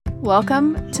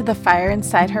Welcome to the Fire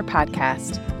Inside Her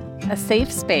podcast, a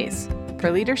safe space for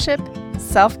leadership,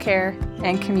 self-care,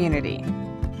 and community.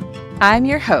 I'm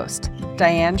your host,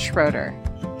 Diane Schroeder,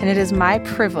 and it is my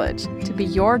privilege to be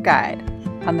your guide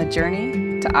on the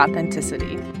journey to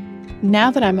authenticity. Now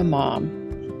that I'm a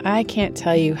mom, I can't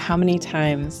tell you how many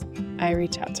times I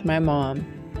reach out to my mom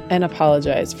and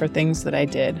apologize for things that I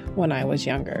did when I was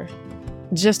younger.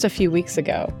 Just a few weeks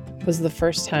ago was the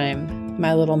first time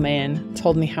my little man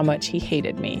told me how much he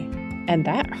hated me, and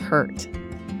that hurt.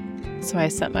 So I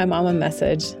sent my mom a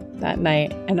message that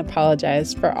night and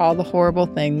apologized for all the horrible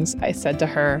things I said to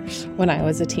her when I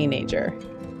was a teenager.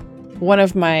 One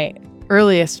of my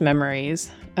earliest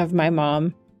memories of my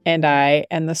mom and I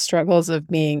and the struggles of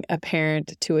being a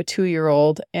parent to a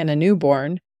 2-year-old and a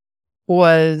newborn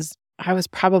was I was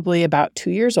probably about 2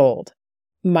 years old.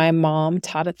 My mom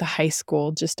taught at the high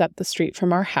school just up the street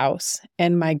from our house,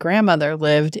 and my grandmother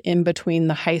lived in between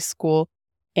the high school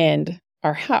and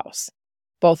our house.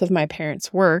 Both of my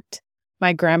parents worked.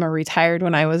 My grandma retired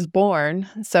when I was born,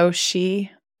 so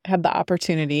she had the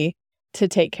opportunity to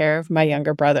take care of my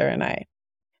younger brother and I.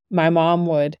 My mom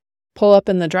would pull up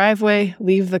in the driveway,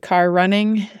 leave the car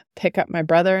running, pick up my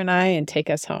brother and I, and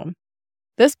take us home.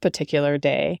 This particular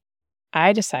day,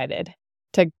 I decided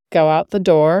to go out the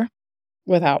door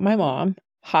without my mom,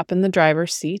 hop in the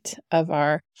driver's seat of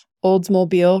our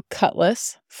Oldsmobile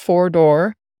Cutlass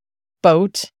 4-door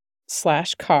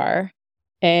boat/car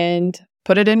and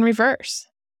put it in reverse.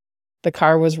 The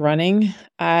car was running.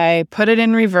 I put it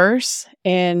in reverse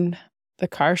and the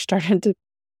car started to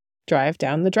drive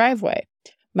down the driveway.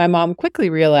 My mom quickly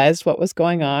realized what was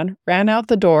going on, ran out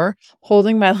the door,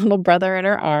 holding my little brother in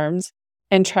her arms,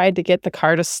 and tried to get the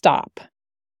car to stop.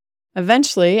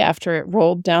 Eventually, after it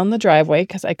rolled down the driveway,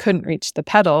 because I couldn't reach the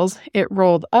pedals, it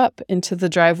rolled up into the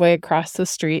driveway across the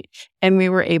street, and we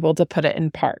were able to put it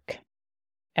in park.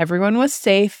 Everyone was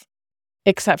safe,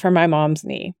 except for my mom's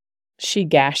knee. She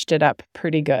gashed it up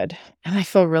pretty good, and I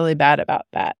feel really bad about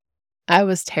that. I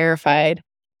was terrified.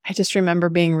 I just remember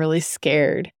being really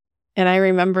scared, and I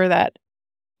remember that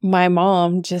my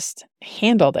mom just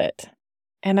handled it.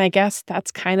 And I guess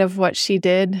that's kind of what she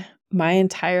did my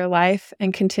entire life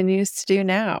and continues to do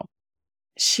now.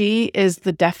 She is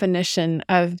the definition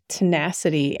of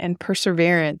tenacity and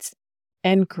perseverance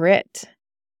and grit.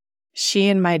 She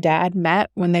and my dad met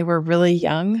when they were really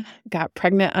young, got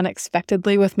pregnant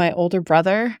unexpectedly with my older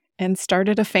brother, and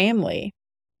started a family.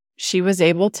 She was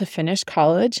able to finish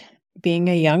college, being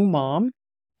a young mom,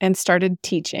 and started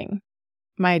teaching.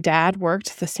 My dad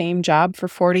worked the same job for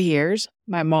 40 years.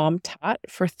 My mom taught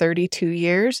for 32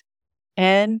 years,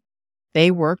 and they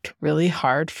worked really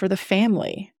hard for the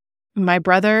family. My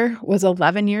brother was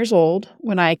 11 years old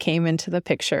when I came into the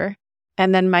picture,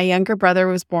 and then my younger brother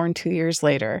was born 2 years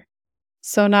later.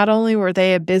 So not only were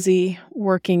they a busy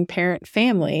working parent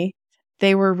family,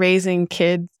 they were raising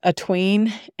kids, a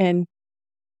tween and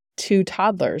 2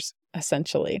 toddlers,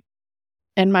 essentially.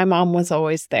 And my mom was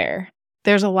always there.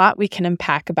 There's a lot we can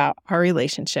unpack about our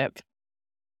relationship.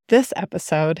 This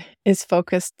episode is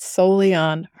focused solely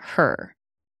on her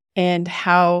and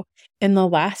how in the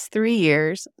last 3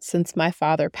 years since my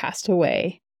father passed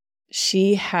away,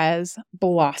 she has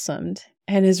blossomed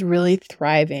and is really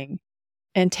thriving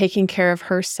and taking care of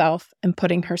herself and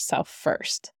putting herself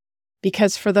first.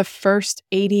 Because for the first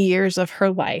 80 years of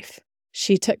her life,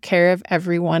 she took care of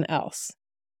everyone else.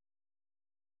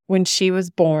 When she was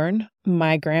born,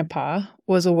 my grandpa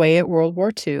was away at World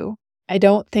War II. I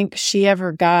don't think she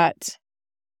ever got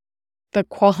the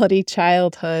quality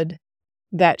childhood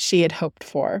that she had hoped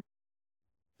for.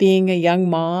 Being a young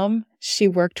mom, she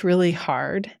worked really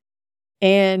hard.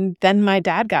 And then my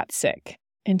dad got sick,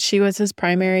 and she was his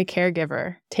primary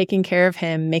caregiver, taking care of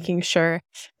him, making sure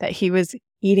that he was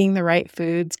eating the right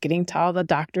foods, getting to all the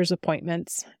doctor's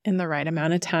appointments in the right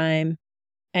amount of time.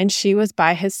 And she was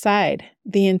by his side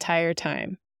the entire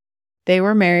time. They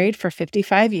were married for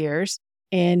 55 years,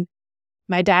 and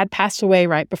my dad passed away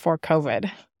right before COVID.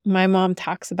 My mom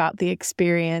talks about the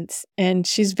experience, and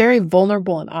she's very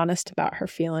vulnerable and honest about her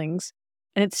feelings.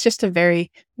 And it's just a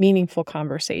very meaningful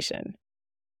conversation.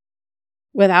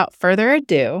 Without further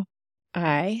ado,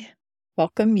 I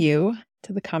welcome you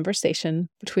to the conversation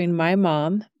between my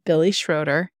mom, Billy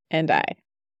Schroeder, and I.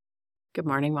 Good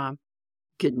morning, Mom.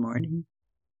 Good morning.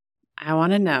 I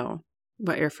want to know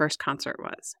what your first concert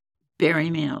was.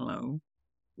 Barry Manilow,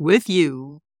 With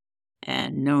You,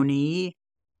 and Noni,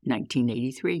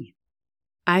 1983.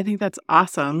 I think that's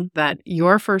awesome that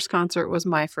your first concert was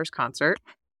my first concert.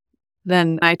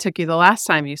 Then I took you the last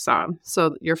time you saw him.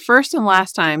 So your first and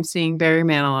last time seeing Barry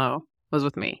Manilow was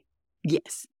with me.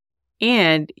 Yes.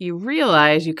 And you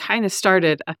realize you kind of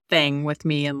started a thing with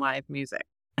me in live music.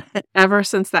 Ever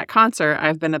since that concert,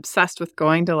 I've been obsessed with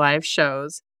going to live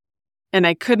shows. And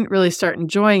I couldn't really start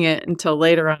enjoying it until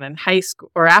later on in high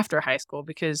school or after high school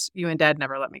because you and Dad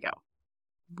never let me go.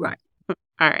 Right.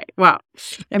 All right. Well,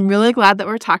 I'm really glad that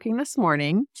we're talking this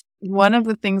morning. One of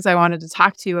the things I wanted to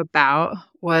talk to you about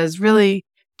was really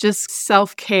just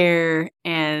self-care,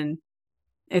 and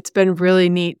it's been really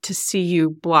neat to see you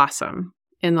blossom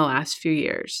in the last few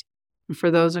years. For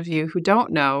those of you who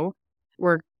don't know,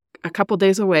 we're a couple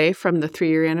days away from the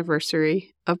 3-year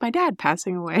anniversary of my dad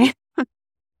passing away.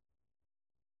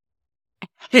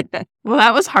 Well,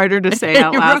 that was harder to say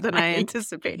out loud than I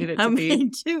anticipated it to be.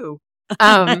 Me too.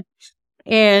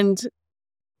 And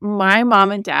my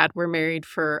mom and dad were married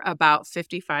for about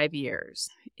 55 years.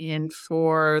 And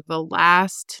for the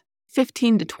last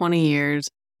 15 to 20 years,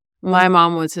 my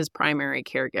mom was his primary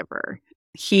caregiver.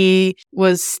 He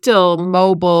was still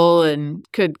mobile and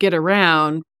could get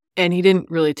around, and he didn't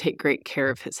really take great care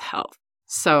of his health.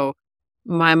 So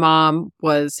my mom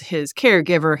was his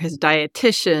caregiver, his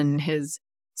dietitian, his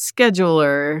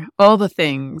scheduler, all the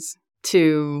things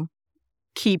to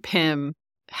keep him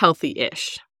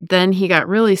healthy-ish. Then he got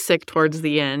really sick towards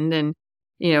the end, and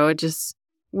it just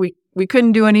we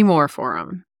couldn't do any more for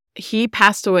him. He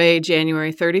passed away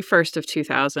January 31st of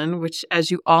 2000, which, as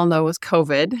you all know, was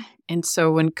COVID. And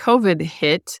so when COVID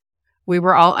hit, we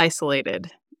were all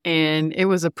isolated, and it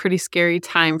was a pretty scary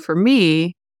time for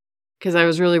me because I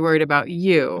was really worried about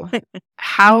you.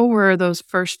 How were those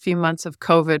first few months of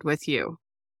COVID with you?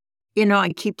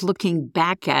 I keep looking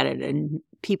back at it, and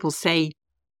people say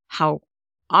how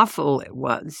awful it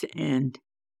was. And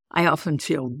I often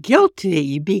feel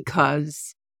guilty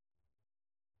because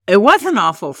it wasn't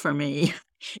awful for me.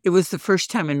 It was the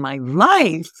first time in my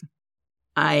life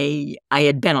I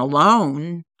had been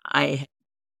alone. I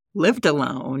lived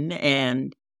alone.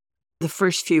 And the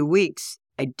first few weeks,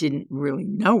 I didn't really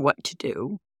know what to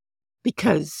do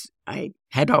because I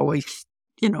had always,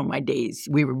 my days,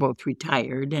 we were both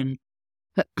retired, and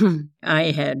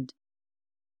I had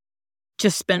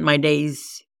just spent my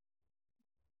days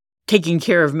taking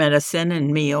care of medicine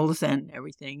and meals and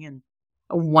everything. And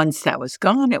once that was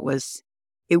gone, it was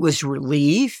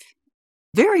relief.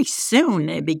 Very soon,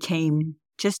 it became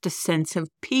just a sense of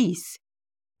peace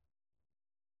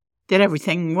that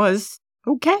everything was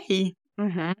okay.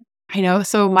 Mm-hmm. I know.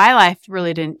 So my life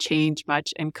really didn't change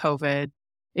much in COVID,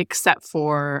 except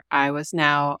for I was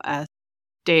now a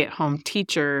stay-at-home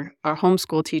teacher or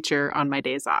homeschool teacher on my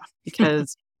days off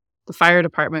because the fire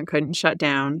department couldn't shut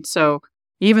down. So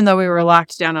even though we were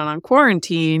locked down and on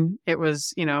quarantine, it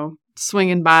was,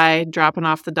 swinging by, dropping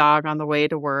off the dog on the way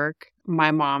to work.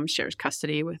 My mom shares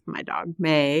custody with my dog,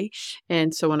 May.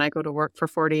 And so when I go to work for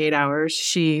 48 hours,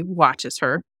 she watches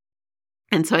her.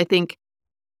 And so I think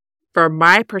from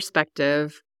my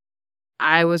perspective,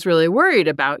 I was really worried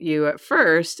about you at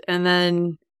first. And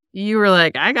then you were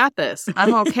like, I got this.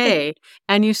 I'm okay.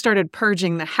 And you started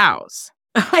purging the house.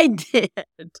 I did.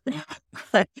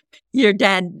 Your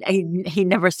dad, he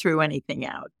never threw anything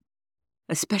out,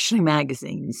 especially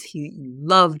magazines. He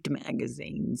loved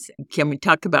magazines. Can we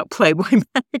talk about Playboy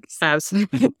magazines?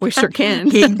 Absolutely. We sure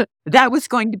can. That was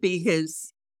going to be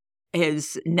his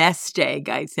nest egg,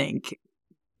 I think.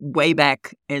 Way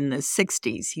back in the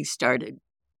 60s, he started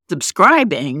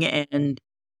subscribing, and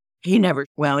he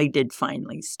did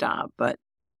finally stop, but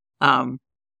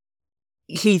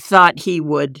he thought he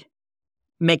would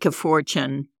make a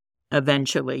fortune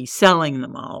eventually selling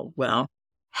them all. Well,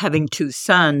 having 2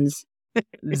 sons,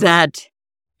 that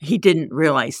he didn't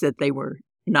realize that they were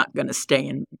not going to stay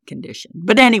in condition.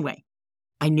 But anyway,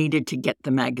 I needed to get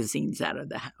the magazines out of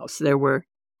the house. There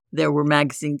were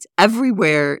magazines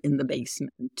everywhere in the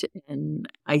basement, and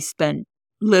I spent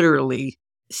literally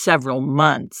several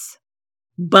months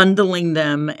bundling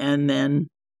them and then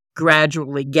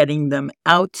gradually getting them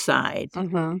outside.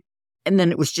 Mm-hmm. And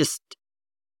then it was just,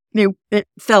 it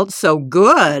felt so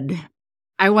good.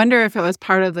 I wonder if it was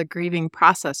part of the grieving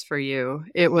process for you.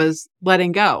 It was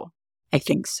letting go. I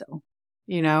think so.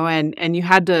 And you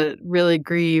had to really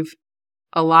grieve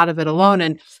a lot of it alone.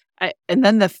 And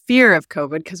then the fear of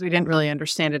COVID, because we didn't really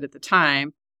understand it at the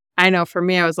time. I know for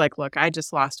me, I was like, look, I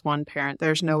just lost one parent.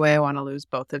 There's no way I want to lose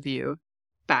both of you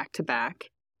back to back.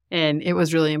 And it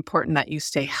was really important that you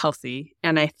stay healthy.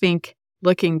 And I think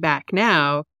looking back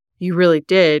now, you really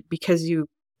did, because you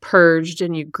purged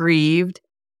and you grieved.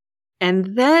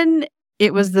 And then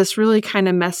it was this really kind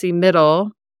of messy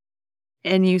middle,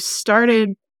 and you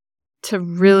started to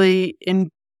really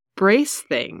embrace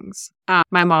things.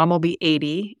 My mom will be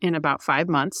 80 in about 5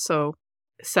 months, so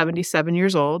 77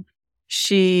 years old.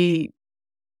 she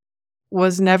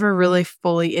was never really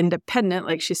fully independent.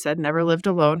 Like she said, never lived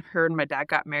alone. Her and my dad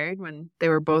got married when they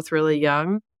were both really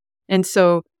young. And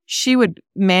so she would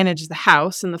manage the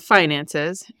house and the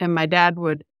finances, and my dad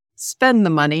would spend the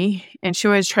money, and she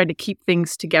always tried to keep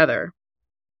things together.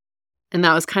 And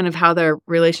that was kind of how their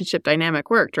relationship dynamic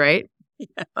worked, right?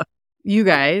 Yeah. You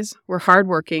guys were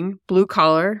hardworking,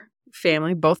 blue-collar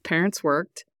family. Both parents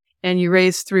worked, and you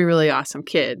raised 3 really awesome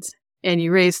kids. And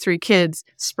you raised 3 kids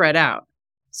spread out.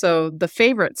 So the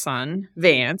favorite son,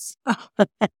 Vance,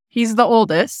 he's the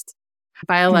oldest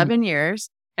by 11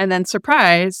 years. And then,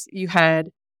 surprise, you had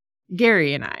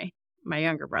Gary and I, my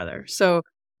younger brother. So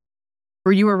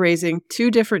you were raising 2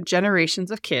 different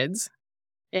generations of kids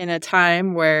in a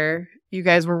time where you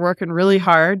guys were working really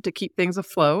hard to keep things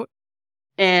afloat.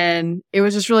 And it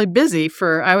was just really busy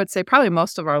for, I would say, probably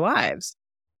most of our lives.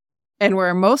 And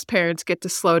where most parents get to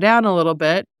slow down a little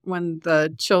bit when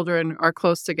the children are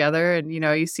close together and,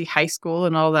 you see high school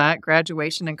and all that,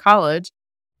 graduation and college.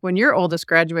 When your oldest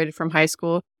graduated from high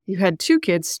school, you had 2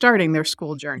 kids starting their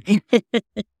school journey.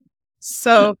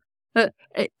 So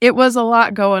it was a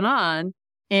lot going on.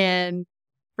 And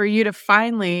for you to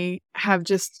finally have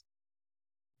just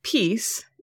peace,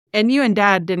 and you and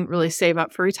Dad didn't really save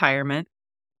up for retirement.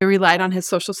 You relied on his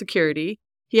Social Security.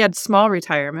 He had small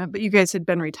retirement, but you guys had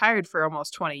been retired for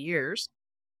almost 20 years.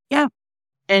 Yeah.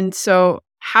 And so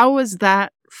how was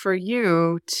that for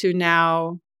you to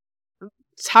now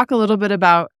talk a little bit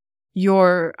about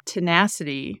your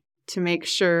tenacity to make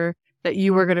sure that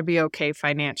you were going to be okay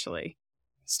financially,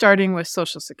 starting with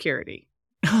Social Security?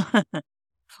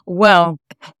 Well,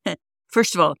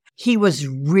 first of all, he was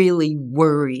really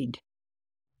worried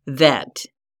that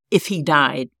if he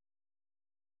died,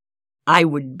 I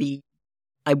would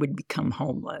become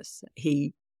homeless.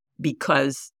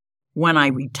 Because when I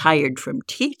retired from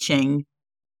teaching,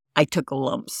 I took a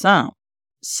lump sum.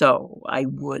 So I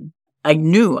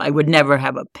knew I would never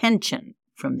have a pension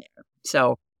from there.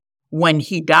 So when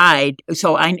he died,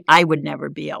 so I would never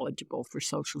be eligible for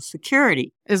Social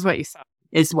Security. Is what you thought.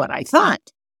 Is what I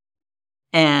thought.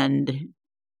 And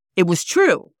it was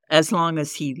true. As long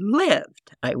as he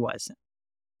lived, I wasn't.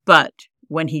 But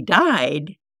when he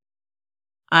died,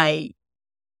 I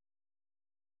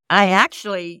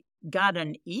actually got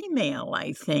an email,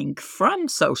 I think, from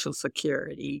Social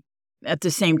Security. At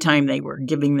the same time, they were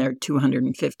giving their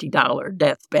 $250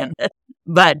 death benefit.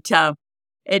 But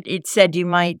it said you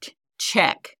might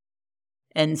check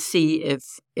and see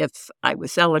if I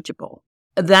was eligible.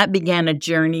 That began a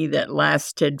journey that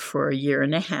lasted for a year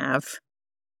and a half.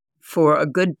 For a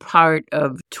good part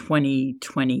of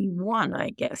 2021, I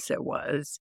guess it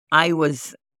was, I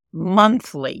was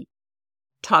monthly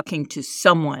talking to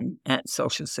someone at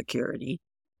Social Security.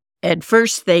 At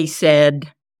first, they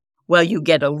said, well, you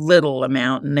get a little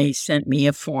amount, and they sent me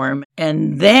a form.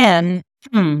 And then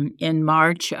in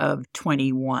March of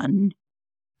 21,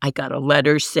 I got a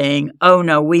letter saying, oh,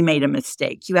 no, we made a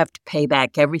mistake. You have to pay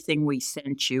back everything we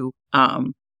sent you,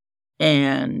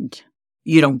 and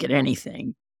you don't get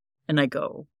anything. And I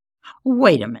go,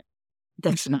 wait a minute,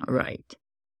 that's not right.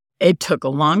 It took a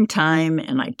long time,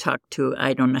 and I talked to,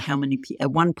 I don't know how many people.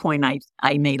 At one point,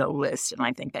 I made a list, and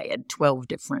I think I had 12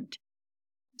 different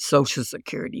Social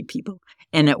Security people.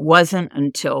 And it wasn't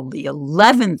until the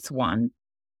 11th one,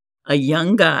 a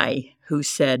young guy who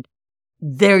said,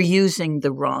 they're using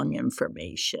the wrong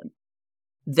information.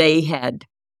 They had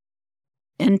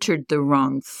entered the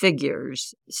wrong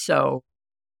figures. So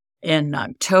in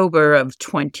October of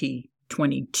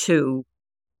 2022,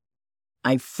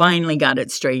 I finally got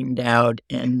it straightened out,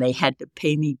 and they had to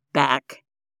pay me back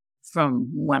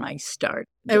from when I started.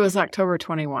 It was October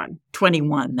 21.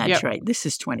 21, that's right. This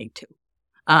is 22,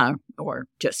 or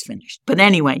just finished. But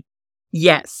anyway,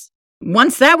 yes.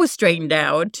 Once that was straightened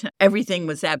out, everything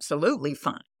was absolutely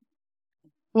fine.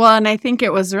 Well, and I think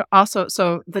it was also,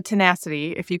 so the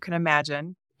tenacity, if you can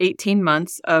imagine, 18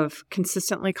 months of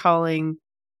consistently calling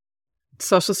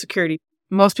Social Security,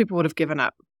 most people would have given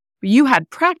up. You had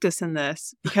practice in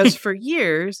this because for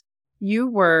years, you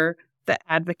were the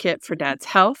advocate for Dad's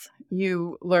health.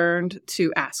 You learned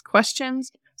to ask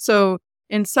questions. So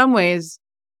in some ways,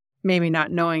 maybe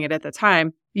not knowing it at the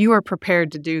time, you were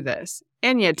prepared to do this.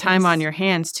 And you had time on your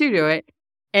hands to do it.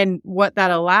 And what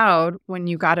that allowed when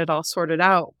you got it all sorted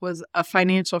out was a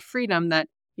financial freedom that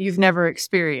you've never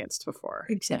experienced before.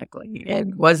 Exactly.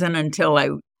 It wasn't until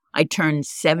I turned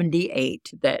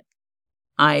 78 that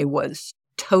I was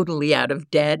totally out of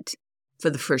debt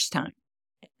for the first time.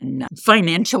 And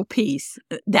financial peace,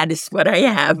 that is what I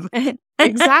have.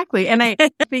 Exactly. And I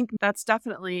think that's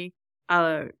definitely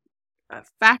a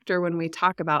factor when we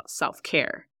talk about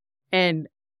self-care. And,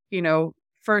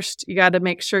 first you got to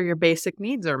make sure your basic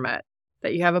needs are met,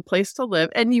 that you have a place to live,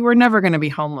 and you were never going to be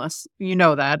homeless. You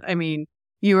know that. I mean,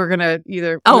 you were going to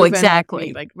either Oh, move in or exactly.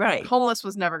 be, like, Right. homeless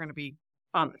was never going to be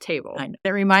on the table. I know.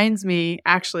 It reminds me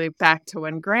actually back to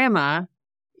when Grandma,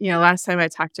 last time I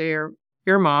talked to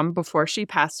your mom before she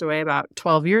passed away about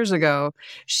 12 years ago,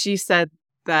 she said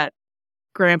that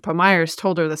Grandpa Myers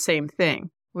told her the same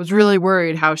thing, was really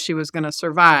worried how she was going to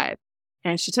survive.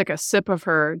 And she took a sip of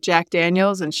her Jack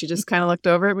Daniels and she just kind of looked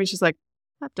over at me. She's like,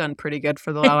 I've done pretty good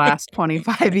for the last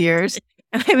 25 years.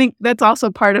 And I think that's also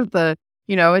part of the,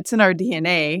 it's in our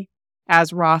DNA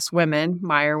as Ross women,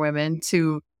 Meyer women,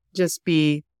 to just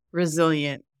be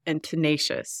resilient and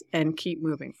tenacious and keep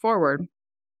moving forward.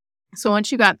 So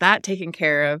once you got that taken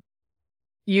care of,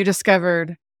 you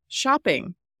discovered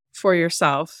shopping for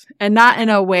yourself, and not in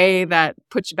a way that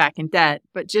puts you back in debt,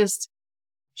 but just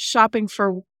shopping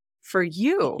for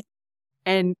you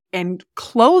and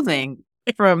clothing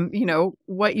from,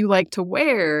 what you like to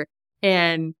wear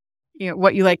and,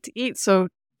 what you like to eat. So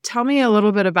tell me a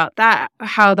little bit about that,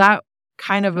 how that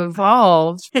kind of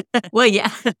evolved. Well,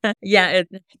 yeah. Yeah,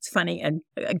 it's funny. And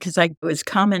because I was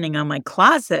commenting on my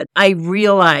closet, I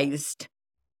realized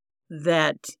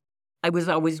that I was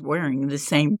always wearing the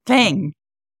same thing.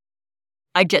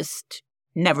 I just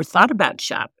never thought about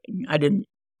shopping. I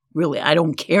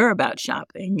don't care about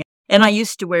shopping. And I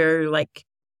used to wear like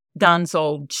Don's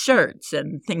old shirts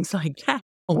and things like that.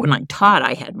 When I taught,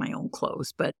 I had my own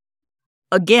clothes. But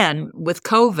again, with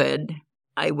COVID,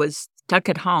 I was stuck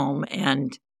at home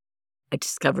and I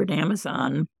discovered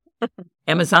Amazon,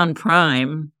 Amazon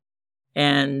Prime,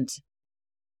 and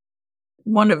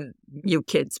one of you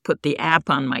kids put the app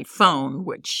on my phone,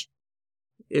 which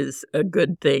is a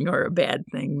good thing or a bad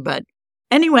thing. But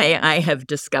anyway, I have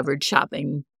discovered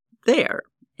shopping there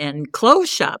and clothes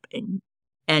shopping.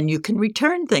 And you can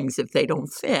return things if they don't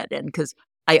fit. And because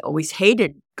I always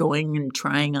hated going and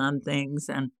trying on things.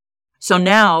 And so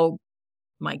now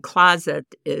my closet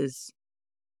is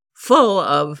full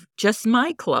of just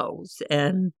my clothes.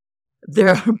 And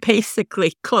they're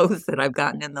basically clothes that I've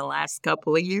gotten in the last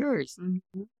couple of years.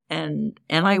 Mm-hmm. And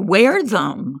I wear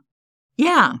them.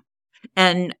 Yeah.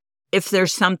 And if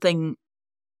there's something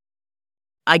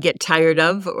I get tired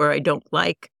of or I don't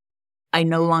like, I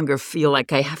no longer feel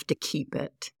like I have to keep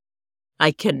it.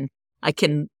 I can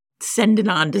send it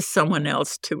on to someone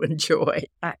else to enjoy.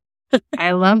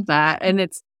 I love that. And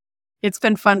it's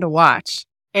been fun to watch.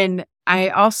 And I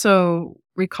also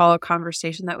recall a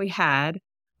conversation that we had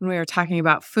when we were talking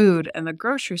about food in the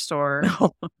grocery store.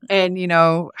 And,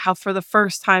 how for the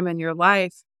first time in your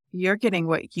life, you're getting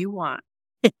what you want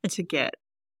to get,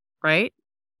 right?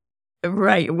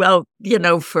 Right. Well, he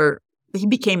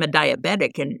became a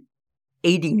diabetic in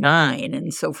 1989.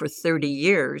 And so for 30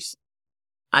 years,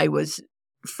 I was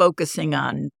focusing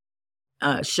on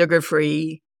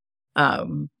sugar-free,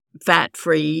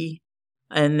 fat-free,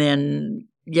 and then,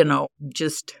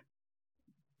 just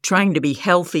trying to be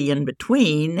healthy in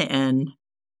between. And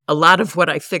a lot of what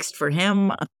I fixed for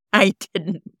him, I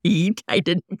didn't eat. I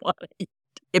didn't want to eat.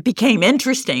 It became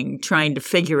interesting trying to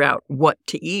figure out what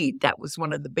to eat. That was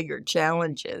one of the bigger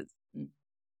challenges.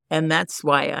 And that's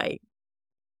why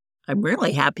I'm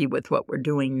really happy with what we're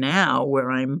doing now,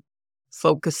 where I'm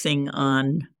focusing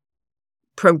on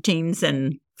proteins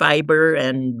and fiber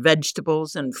and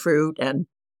vegetables and fruit and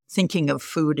thinking of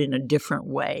food in a different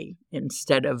way.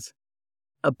 Instead of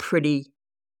a pretty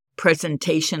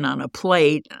presentation on a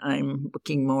plate, I'm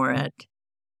looking more at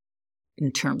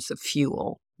in terms of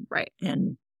fuel, right,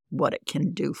 and what it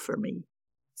can do for me.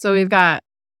 So we've got,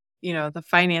 the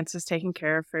finances taken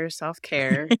care of for your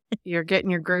self-care. You're getting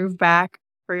your groove back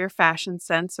for your fashion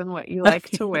sense and what you like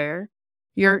to wear.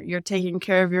 You're taking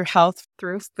care of your health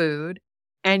through food.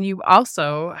 And you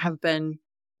also have been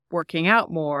working out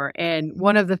more. And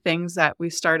one of the things that we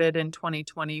started in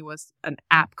 2020 was an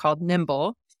app called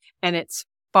Nimble, and it's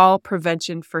fall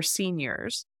prevention for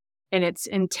seniors. And it's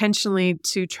intentionally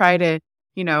to try to,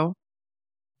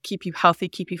 keep you healthy,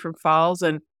 keep you from falls.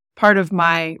 And part of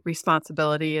my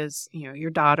responsibility as,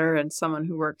 your daughter and someone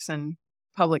who works in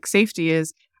public safety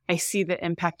is I see the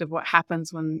impact of what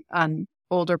happens when an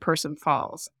older person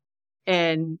falls.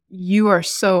 And you are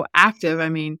so active. I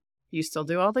mean, you still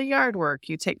do all the yard work.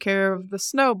 You take care of the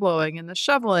snow blowing and the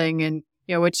shoveling, and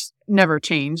which never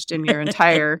changed in your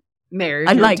entire marriage,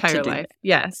 your entire life.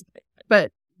 Yes,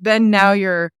 but then now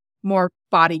you're more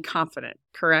body confident,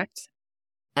 correct?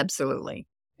 Absolutely.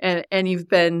 And you've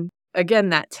been, again,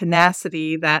 that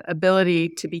tenacity, that ability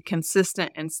to be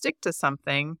consistent and stick to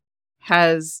something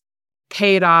has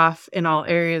paid off in all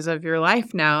areas of your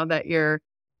life now that you're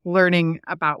learning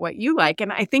about what you like.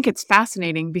 And I think it's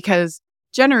fascinating because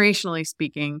generationally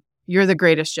speaking, you're the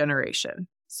greatest generation.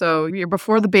 So you're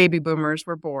before the baby boomers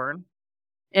were born.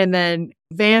 And then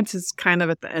Vance is kind of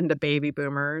at the end of baby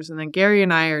boomers. And then Gary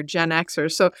and I are Gen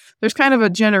Xers. So there's kind of a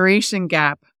generation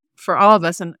gap for all of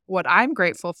us. And what I'm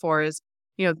grateful for is,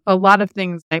 a lot of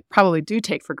things I probably do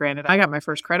take for granted. I got my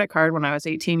first credit card when I was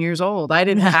 18 years old. I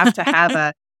didn't have to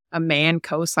have a man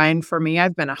co-sign for me.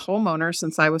 I've been a homeowner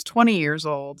since I was 20 years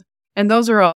old. And those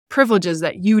are all privileges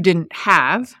that you didn't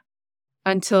have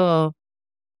until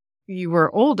you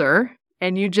were older.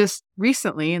 And you just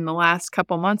recently, in the last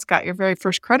couple months, got your very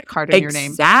first credit card in your name.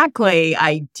 Exactly.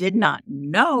 I did not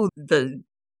know the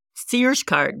Sears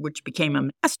card, which became a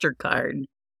MasterCard.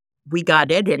 We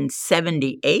got it in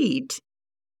 78.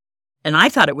 And I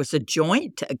thought it was a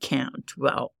joint account.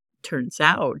 Well, turns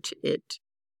out it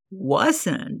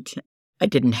wasn't. I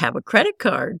didn't have a credit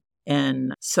card.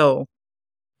 And so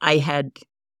I had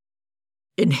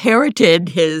inherited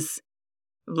his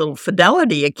little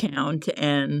Fidelity account,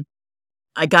 and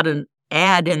I got an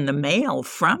ad in the mail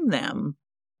from them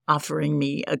offering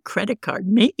me a credit card,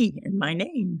 me in my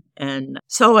name. And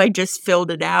so I just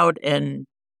filled it out and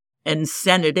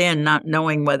sent it in, not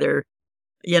knowing whether,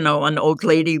 an old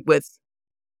lady with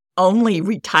only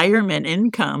retirement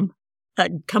income.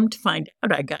 I'd come to find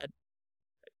out I got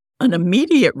an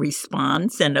immediate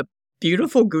response and a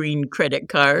beautiful green credit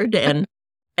card and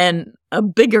a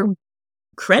bigger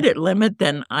credit limit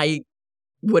than I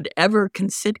would ever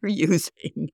consider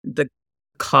using. The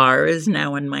car is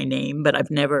now in my name, but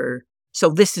so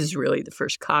this is really the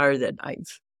first car that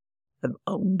I've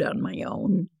owned on my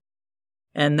own.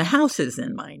 And the house is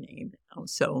in my name now,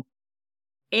 so.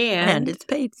 And it's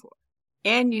paid for.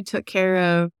 And you took care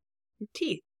of your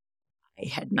teeth. I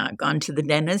had not gone to the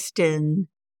dentist in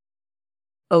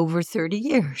over 30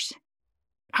 years.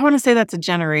 I want to say that's a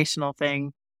generational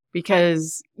thing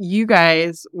because you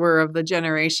guys were of the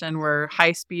generation where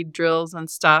high-speed drills and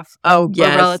stuff were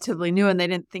relatively new, and they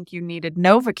didn't think you needed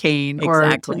Novocaine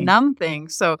or to numb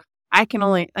things. So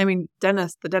the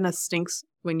dentist stinks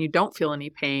when you don't feel any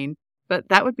pain, but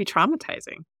that would be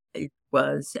traumatizing. It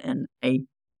was, and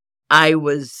I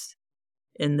was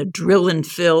in the drill and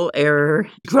fill era.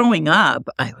 Growing up,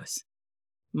 I was,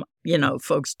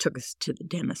 folks took us to the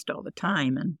dentist all the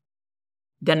time. And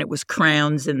then it was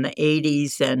crowns in the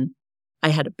 80s. And I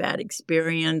had a bad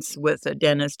experience with a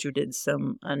dentist who did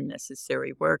some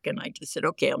unnecessary work. And I just said,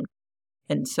 okay.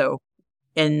 And so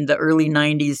in the early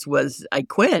 90s I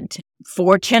quit.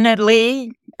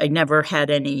 Fortunately, I never had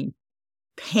any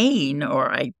pain,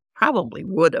 or I probably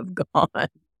would have gone.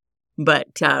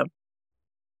 But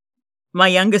my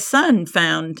youngest son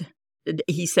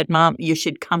he said, Mom, you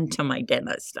should come to my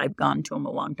dentist. I've gone to him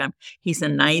a long time. He's a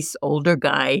nice older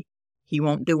guy. He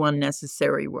won't do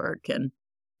unnecessary work. And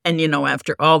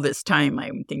after all this time,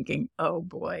 I'm thinking, oh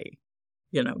boy,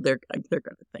 they're going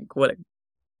to think what.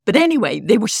 But anyway,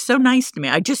 they were so nice to me.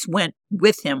 I just went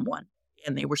with him one,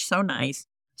 and they were so nice.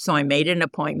 So I made an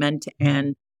appointment,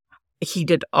 and he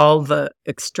did all the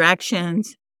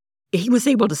extractions. He was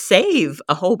able to save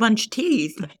a whole bunch of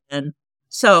teeth. And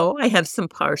so I have some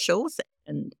partials,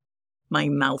 and my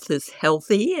mouth is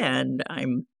healthy, and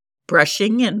I'm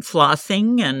brushing and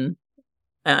flossing. And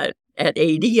at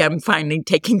 80, I'm finally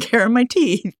taking care of my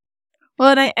teeth.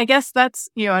 Well, and I guess that's,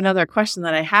 another question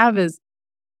that I have is,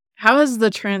 how has the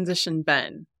transition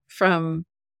been from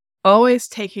always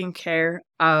taking care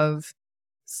of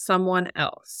someone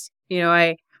else?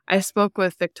 I spoke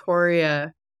with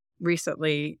Victoria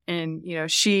recently, and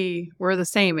we're the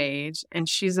same age, and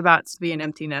she's about to be an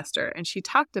empty nester, and she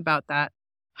talked about that,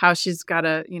 how she's got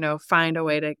to find a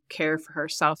way to care for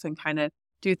herself and kind of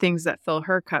do things that fill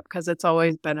her cup, because it's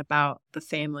always been about the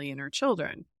family and her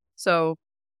children. So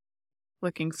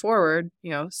looking forward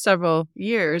several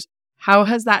years, how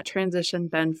has that transition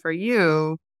been for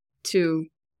you to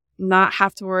not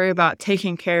have to worry about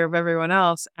taking care of everyone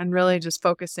else and really just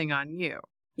focusing on you?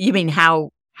 You mean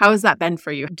how has that been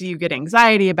for you? Do you get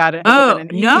anxiety about it? Has it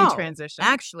been an easy transition?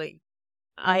 Actually,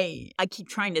 I keep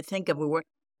trying to think of a word.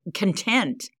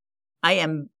 Content. I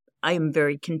am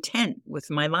very content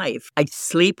with my life. I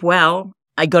sleep well.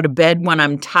 I go to bed when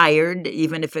I'm tired,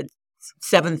 even if it's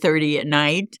 7:30 at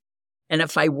night. And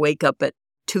if I wake up at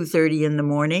 2:30 in the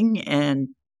morning and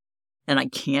I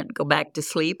can't go back to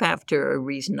sleep after a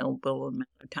reasonable amount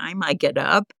of time, I get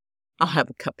up. I'll have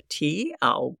a cup of tea.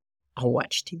 I'll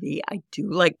watch TV. I do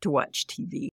like to watch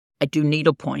TV. I do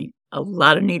needlepoint, a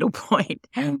lot of needlepoint.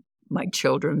 My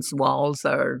children's walls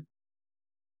are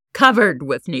covered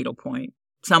with needlepoint,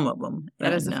 some of them.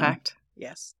 That is a fact.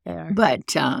 Yes, they are.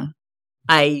 But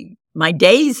my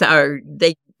days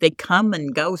they come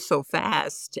and go so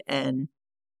fast. And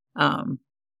I'm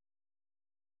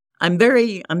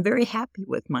very happy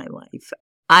with my life.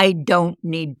 I don't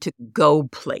need to go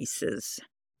places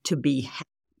to be happy.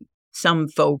 Some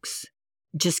folks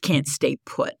just can't stay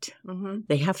put. Mm-hmm.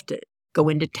 They have to go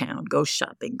into town, go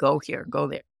shopping, go here, go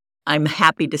there. I'm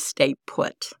happy to stay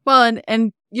put. Well,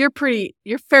 and you're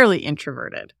fairly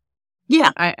introverted.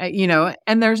 Yeah. I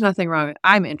and there's nothing wrong.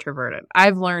 I'm introverted.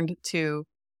 I've learned to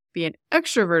be an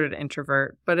extroverted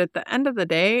introvert, but at the end of the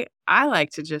day, I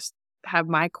like to just have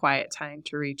my quiet time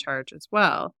to recharge as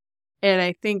well. And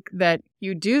I think that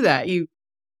you do that. You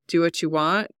do what you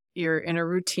want. You're in a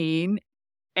routine.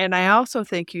 And I also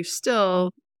think you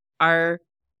still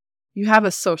you have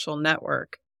a social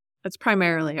network. That's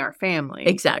primarily our family.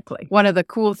 Exactly. One of the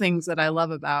cool things that I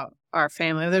love about our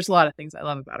family, there's a lot of things I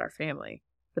love about our family,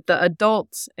 but the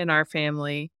adults in our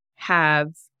family have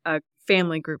a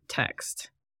family group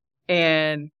text.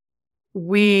 And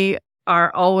we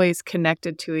are always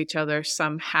connected to each other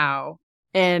somehow.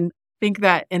 And I think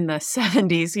that in the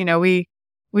 70s,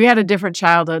 we had a different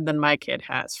childhood than my kid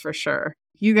has, for sure.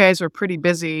 You guys were pretty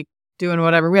busy doing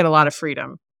whatever. We had a lot of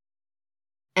freedom.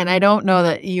 And I don't know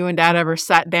that you and Dad ever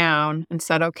sat down and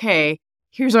said, okay,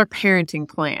 here's our parenting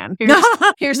plan.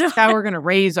 Here's how we're going to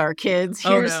raise our kids.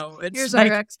 Here's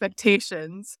our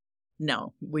expectations.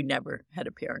 No, we never had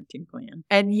a parenting plan.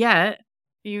 And yet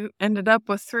you ended up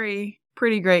with 3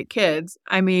 pretty great kids.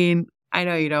 I mean, I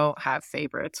know you don't have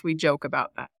favorites. We joke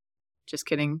about that. Just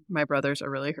kidding. My brothers are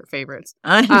really her favorites.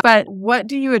 But what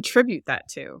do you attribute that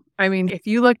to? I mean, if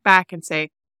you look back and say,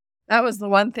 that was the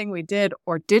one thing we did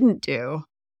or didn't do.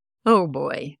 Oh,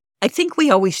 boy. I think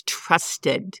we always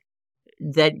trusted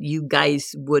that you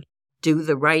guys would do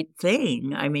the right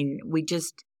thing. I mean,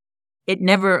 it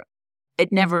never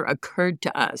occurred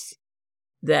to us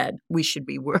that we should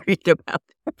be worried about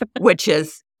it, which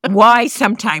is why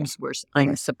sometimes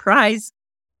I'm surprised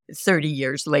 30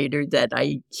 years later that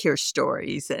I hear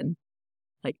stories and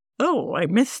like, oh, I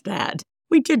missed that.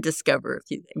 We did discover a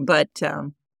few things, but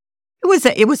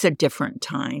it was a different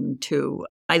time too.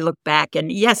 I look back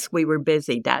and yes, we were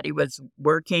busy. Daddy was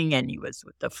working and he was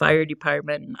with the fire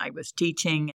department and I was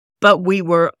teaching, but we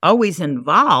were always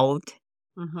involved.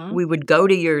 Mm-hmm. We would go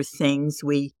to your things.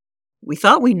 We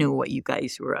thought we knew what you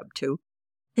guys were up to.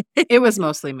 It was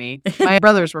mostly me. My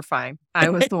brothers were fine. I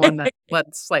was the one that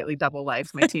led slightly double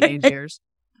lives my teenage years.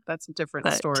 That's a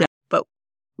different story. But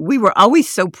we were always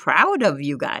so proud of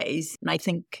you guys. And I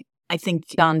think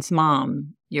Don's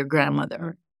mom, your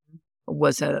grandmother,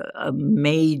 was a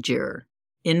major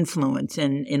influence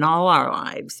in all our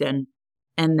lives. And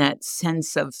that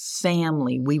sense of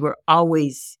family. We were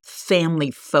always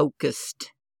family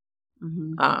focused.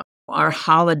 Mm-hmm. Our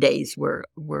holidays were,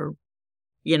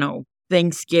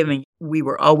 Thanksgiving, we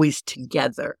were always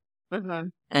together. Mm-hmm.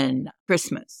 And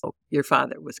Christmas, your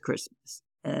father was Christmas.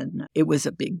 And it was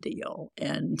a big deal.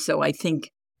 And so I think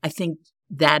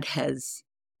that has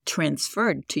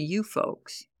transferred to you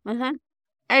folks. Mm-hmm.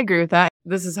 I agree with that.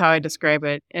 This is how I describe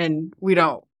it. And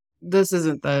this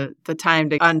isn't the time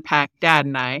to unpack Dad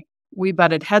and I. We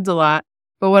butted heads a lot.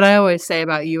 But what I always say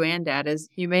about you and Dad is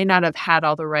you may not have had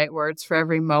all the right words for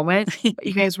every moment, but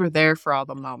you guys were there for all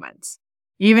the moments,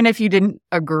 even if you didn't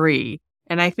agree.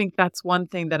 And I think that's one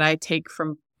thing that I take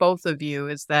from both of you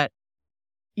is that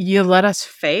you let us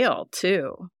fail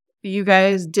too. You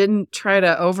guys didn't try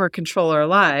to over control our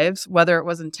lives, whether it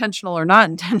was intentional or not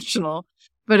intentional,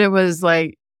 but it was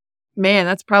like, man,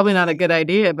 that's probably not a good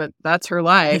idea, but that's her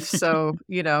life. So,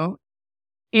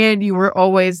 and you were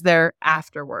always there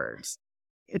afterwards.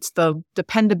 It's the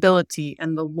dependability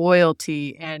and the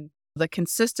loyalty and the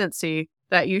consistency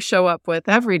that you show up with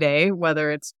every day,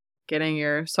 whether it's getting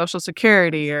your Social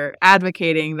Security or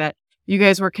advocating, that you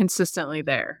guys were consistently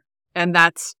there. And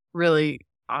that's really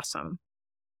awesome.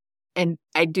 And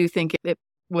I do think it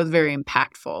was very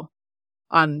impactful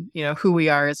on, who we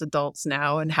are as adults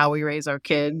now and how we raise our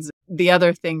kids. The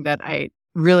other thing that I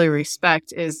really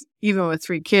respect is even with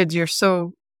 3 kids, you're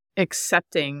so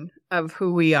accepting of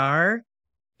who we are.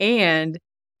 And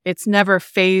it's never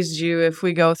phased you if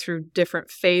we go through different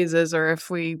phases or if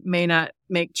we may not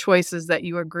make choices that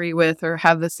you agree with or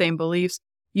have the same beliefs.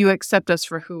 You accept us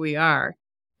for who we are.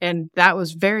 And that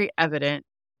was very evident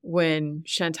when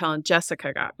Chantel and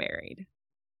Jessica got married.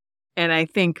 And I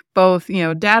think both,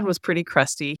 Dad was pretty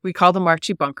crusty. We called him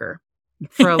Archie Bunker,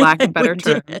 for a lack of better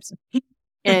terms.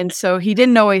 And so he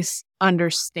didn't always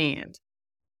understand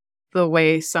the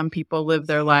way some people live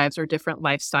their lives or different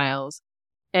lifestyles.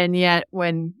 And yet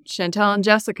when Chantel and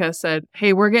Jessica said,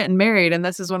 hey, we're getting married and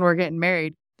this is when we're getting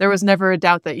married, there was never a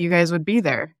doubt that you guys would be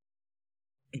there.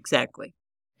 Exactly.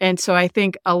 And so I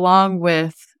think along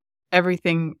with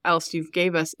everything else you've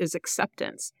gave us is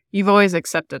acceptance. You've always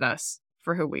accepted us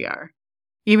for who we are,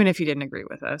 even if you didn't agree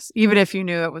with us, even if you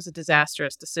knew it was a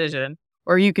disastrous decision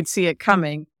or you could see it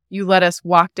coming, you let us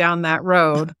walk down that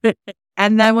road.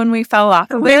 And then when we fell off,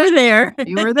 we were there.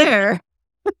 You were there.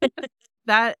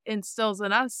 That instills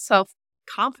in us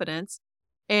self-confidence.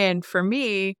 And for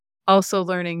me, also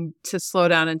learning to slow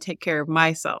down and take care of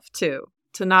myself too,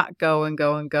 to not go and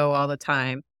go and go all the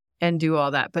time and do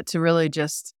all that, but to really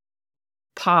just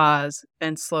pause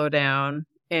and slow down.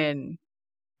 And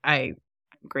I'm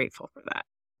grateful for that.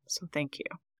 So thank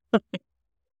you.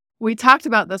 We talked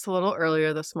about this a little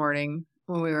earlier this morning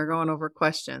when we were going over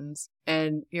questions,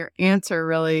 and your answer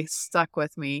really stuck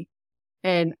with me.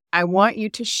 And I want you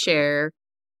to share,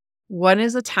 what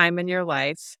is a time in your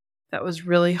life that was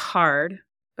really hard,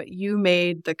 but you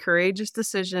made the courageous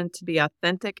decision to be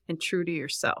authentic and true to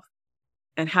yourself?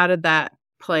 And how did that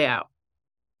play out?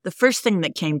 The first thing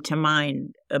that came to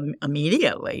mind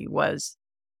immediately was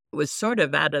sort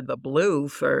of out of the blue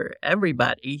for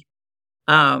everybody.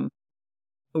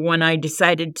 When I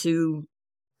decided to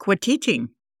quit teaching,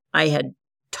 I had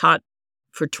taught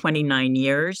for 29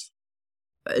 years.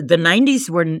 The 90s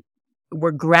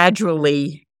were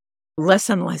gradually less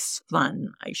and less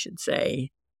fun, I should say,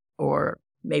 or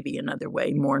maybe another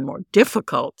way, more and more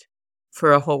difficult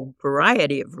for a whole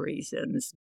variety of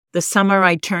reasons. The summer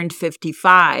I turned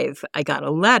 55, I got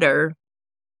a letter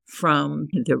from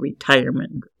the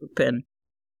retirement group, and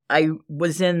I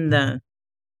was in the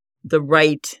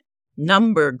right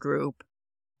number group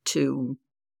to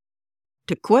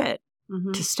quit,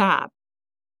 to stop.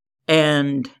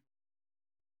 And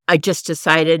I just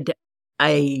decided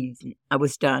I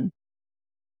was done.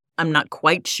 I'm not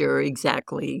quite sure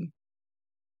exactly,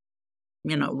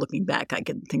 looking back, I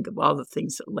can think of all the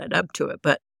things that led up to it,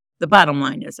 but the bottom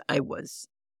line is I was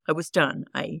done.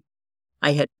 I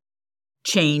had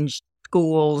changed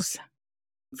schools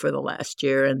for the last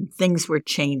year, and things were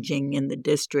changing in the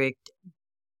district.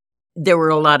 There were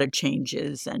a lot of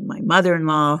changes, and my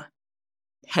mother-in-law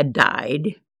had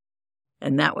died,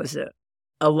 and that was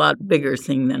a lot bigger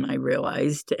thing than I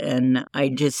realized. And I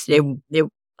just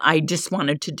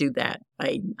wanted to do that.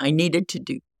 I needed to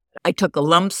do. I took a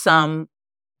lump sum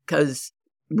because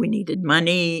we needed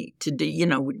money to do.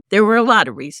 There were a lot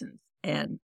of reasons,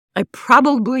 and I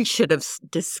probably should have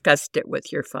discussed it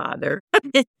with your father.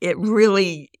 It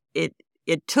really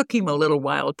took him a little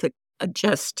while to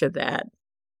adjust to that.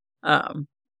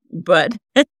 But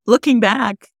looking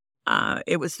back,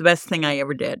 it was the best thing I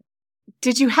ever did.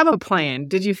 Did you have a plan?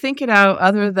 Did you think it out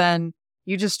other than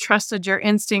you just trusted your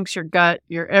instincts, your gut,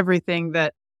 your everything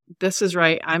that this is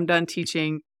right, I'm done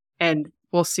teaching, and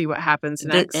we'll see what happens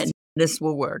next? And this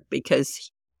will work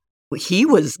because he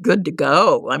was good to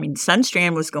go. I mean,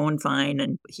 Sunstrand was going fine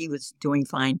and he was doing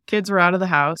fine. Kids were out of the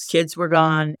house. Kids were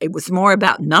gone. It was more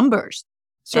about numbers.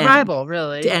 Survival,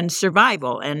 really. And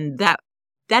survival. And that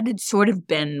had sort of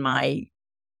been my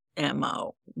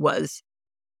MO, was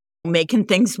making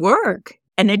things work.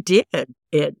 And it did.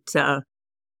 It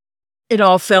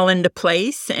all fell into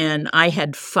place. And I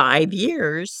had 5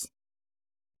 years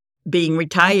being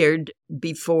retired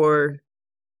before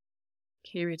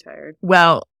he retired.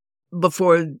 Well,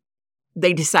 before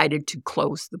they decided to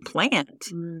close the plant.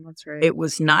 That's right. It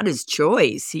was not his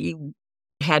choice. He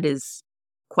had his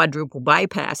quadruple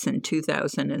bypass in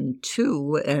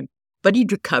 2002, but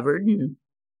he'd recovered and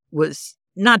was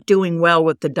not doing well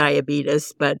with the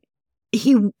diabetes, but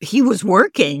he was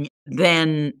working.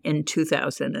 Then in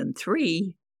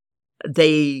 2003,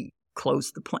 they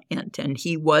closed the plant, and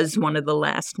he was one of the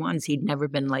last ones. He'd never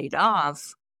been laid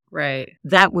off. Right.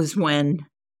 That was when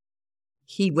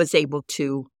he was able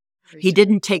to, he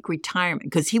didn't take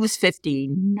retirement because he was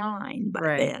 59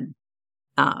 by then,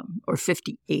 or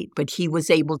 58, but he was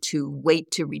able to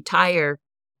wait to retire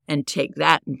and take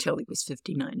that until he was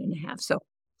 59 and a half. So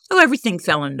everything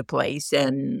fell into place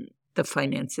and the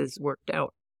finances worked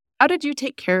out. How did you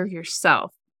take care of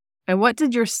yourself? And what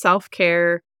did your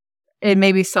self-care, and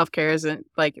maybe self-care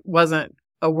wasn't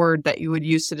a word that you would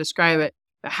use to describe it,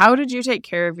 but how did you take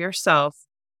care of yourself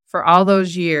for all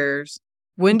those years?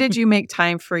 When did you make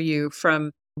time for you,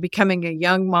 from becoming a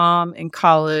young mom in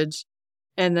college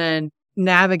and then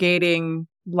navigating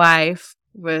life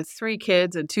with 3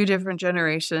 kids and 2 different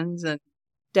generations and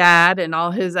dad and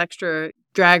all his extra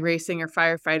drag racing or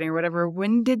firefighting or whatever?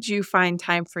 When did you find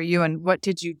time for you, and what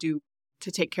did you do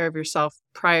to take care of yourself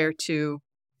prior to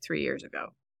 3 years ago?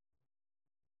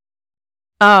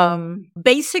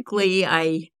 Basically,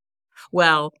 in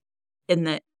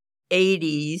the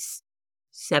 80s,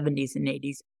 70s and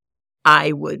 80s,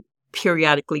 I would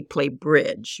periodically play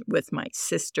bridge with my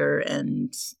sister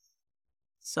and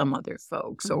some other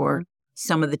folks or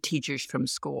some of the teachers from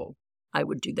school. I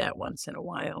would do that once in a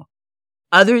while.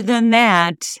 Other than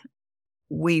that,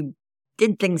 we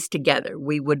did things together.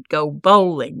 We would go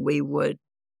bowling.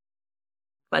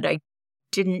 But I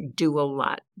didn't do a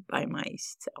lot by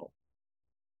myself.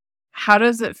 How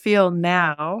does it feel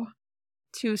now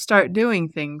to start doing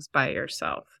things by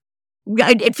yourself?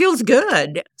 It feels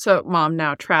good. So Mom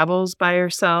now travels by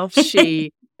herself.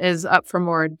 She is up for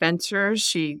more adventures.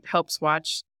 She helps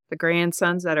watch the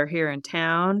grandsons that are here in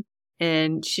town.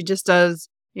 And she just does,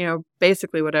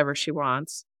 basically whatever she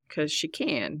wants because she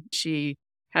can. She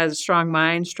has a strong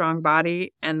mind, strong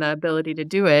body, and the ability to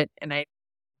do it. And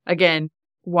again,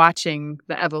 watching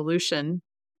the evolution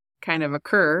kind of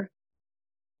occur,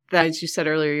 that, as you said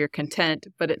earlier, you're content,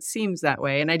 but it seems that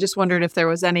way. And I just wondered if there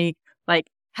was any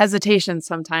hesitation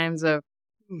sometimes of,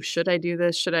 should I do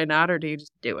this? Should I not? Or do you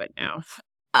just do it now?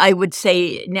 I would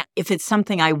say if it's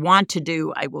something I want to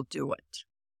do, I will do it.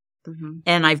 Mm-hmm.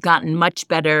 And I've gotten much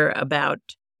better about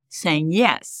saying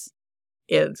yes.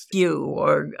 If you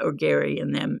or Gary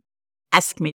and them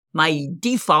ask me, my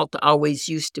default always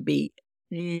used to be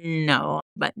no,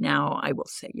 but now I will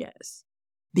say yes.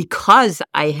 Because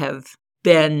I have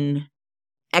been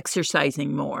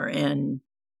exercising more and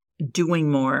doing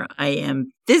more, I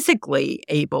am physically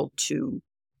able to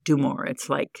do more. It's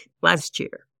like last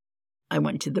year, I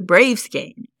went to the Braves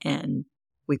game and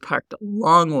we parked a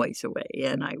long ways away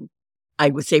and I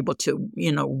was able to,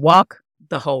 walk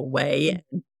the whole way.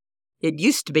 It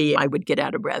used to be I would get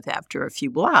out of breath after a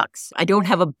few blocks. I don't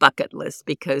have a bucket list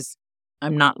because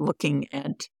I'm not looking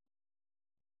at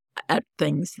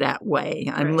things that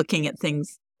way. I'm looking at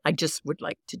things I just would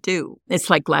like to do. It's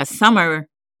like last summer,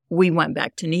 we went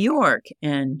back to New York,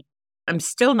 and I'm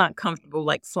still not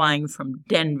comfortable flying from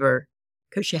Denver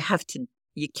because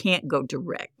you can't go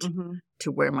direct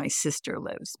to where my sister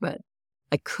lives, but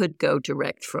I could go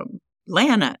direct from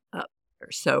Atlanta up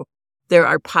there. So there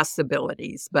are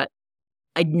possibilities, but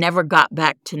I never got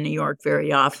back to New York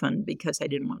very often because I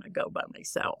didn't want to go by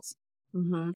myself.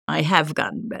 Mm-hmm. I have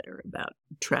gotten better about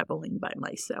traveling by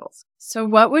myself. So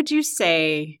what would you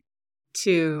say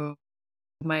to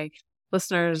my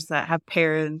listeners that have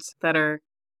parents that are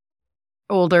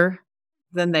older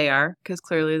than they are, because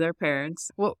clearly they're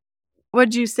parents? What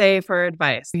would you say for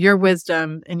advice? Your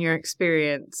wisdom and your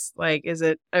experience, is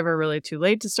it ever really too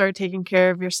late to start taking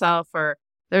care of yourself? Or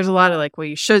there's a lot of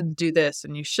you should do this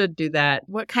and you should do that.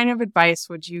 What kind of advice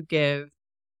would you give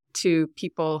to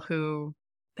people who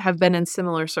have been in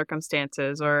similar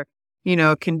circumstances or,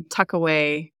 can tuck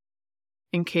away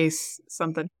in case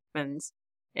something happens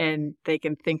and they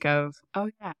can think of, oh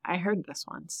yeah, I heard this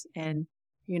once. And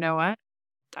you know what?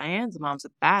 Diane's mom's a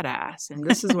badass. And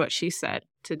this is what she said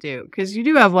to do. Because you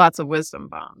do have lots of wisdom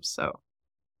bombs. So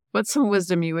what's some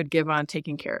wisdom you would give on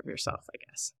taking care of yourself, I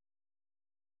guess?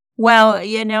 Well,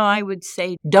 I would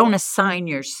say don't assign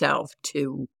yourself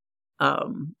to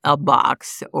a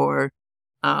box or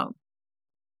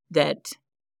that,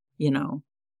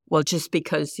 just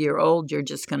because you're old, you're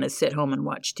just going to sit home and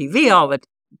watch TV all the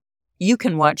time. You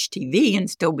can watch TV and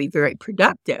still be very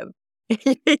productive.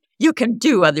 You can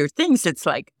do other things. It's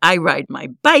like I ride my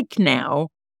bike now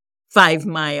 5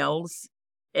 miles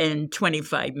in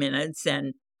 25 minutes.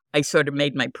 And I sort of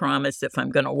made my promise if I'm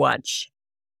going to watch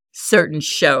certain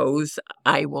shows,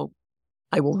 I will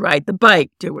ride the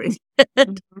bike doing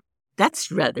it.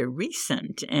 That's rather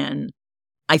recent. And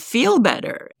I feel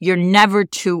better. You're never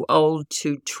too old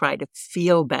to try to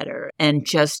feel better and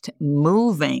just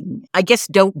moving. I guess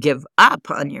don't give up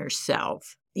on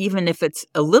yourself, even if it's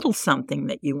a little something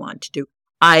that you want to do.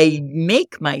 I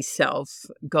make myself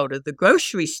go to the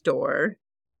grocery store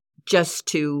just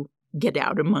to get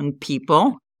out among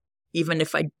people, even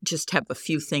if I just have a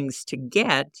few things to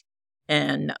get.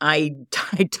 And I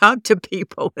talk to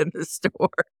people in the store.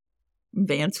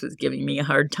 Vance was giving me a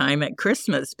hard time at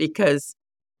Christmas because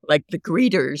the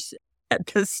greeters at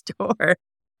the store,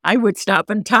 I would stop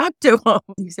and talk to them.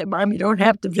 He said, Mom, you don't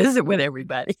have to visit with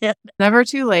everybody. Never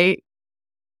too late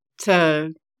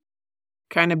to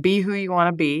kind of be who you want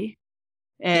to be.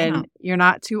 And you're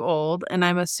not too old. And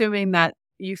I'm assuming that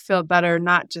you feel better,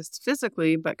 not just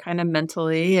physically, but kind of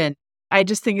mentally. And I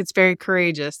just think it's very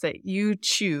courageous that you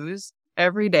choose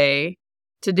every day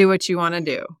to do what you want to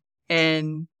do.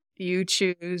 And you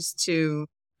choose to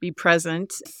be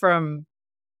present. From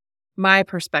my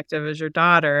perspective as your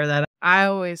daughter, that I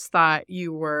always thought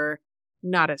you were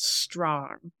not as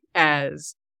strong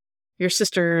as your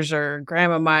sisters or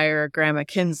Grandma Meyer or Grandma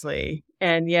Kinsley.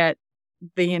 And yet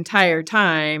the entire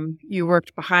time you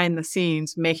worked behind the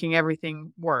scenes making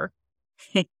everything work.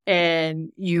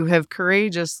 And you have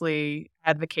courageously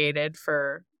advocated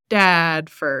for dad,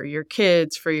 for your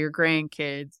kids, for your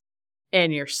grandkids,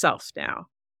 and yourself now.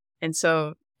 And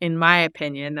so, in my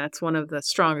opinion, that's one of the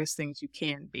strongest things you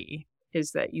can be,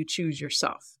 is that you choose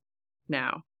yourself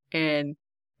now. And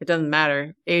it doesn't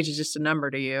matter. Age is just a number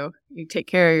to you. You take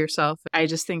care of yourself. I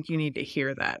just think you need to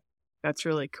hear that. That's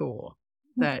really cool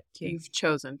that you've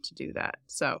chosen to do that.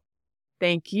 So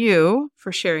thank you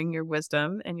for sharing your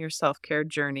wisdom and your self-care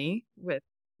journey with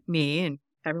me and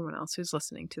everyone else who's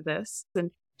listening to this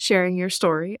and sharing your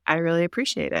story. I really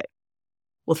appreciate it.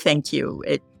 Well, thank you.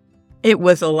 It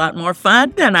was a lot more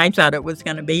fun than I thought it was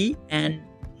going to be. And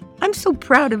I'm so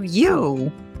proud of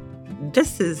you.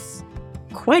 This is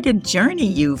quite a journey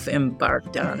you've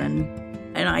embarked on.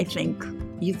 And I think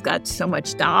you've got so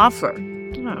much to offer.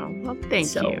 Oh, well,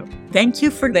 thank you. Thank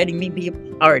you for letting me be a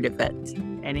part of it.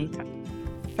 Anytime.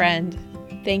 Friend,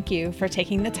 thank you for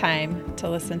taking the time to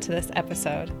listen to this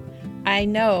episode. I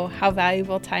know how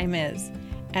valuable time is,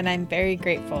 and I'm very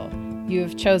grateful you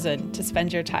have chosen to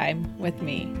spend your time with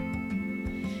me.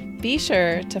 Be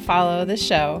sure to follow the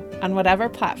show on whatever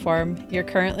platform you're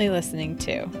currently listening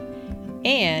to.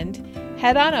 And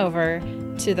head on over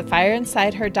to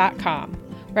thefireinsideher.com,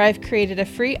 where I've created a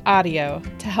free audio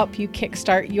to help you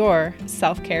kickstart your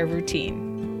self-care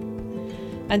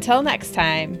routine. Until next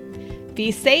time,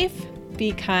 be safe,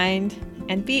 be kind,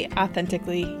 and be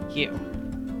authentically you.